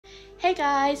Hey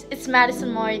guys, it's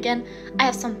Madison Morgan. I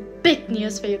have some big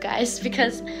news for you guys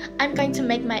because I'm going to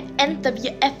make my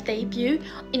NWF debut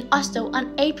in Oslo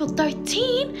on April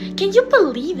 13. Can you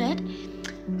believe it?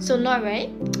 So Norway,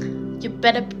 you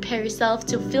better prepare yourself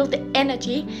to feel the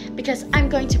energy because I'm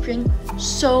going to bring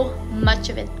so much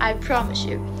of it, I promise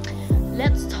you.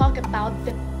 Let's talk about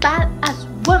the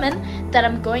badass woman that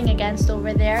I'm going against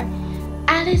over there,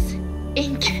 Aliss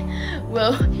Ink.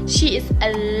 Well, she is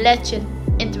a legend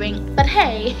in the ring, but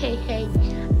hey,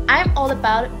 I'm all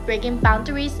about breaking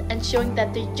boundaries and showing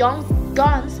that the young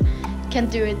guns can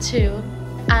do it too.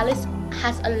 Aliss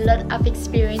has a lot of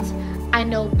experience, I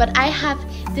know, but I have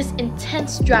this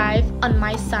intense drive on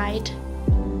my side.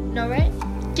 Alright,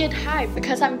 get hyped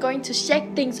because I'm going to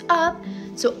shake things up.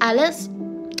 So Aliss,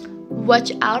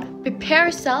 watch out, prepare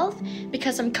yourself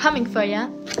because I'm coming for ya.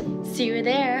 See you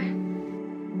there.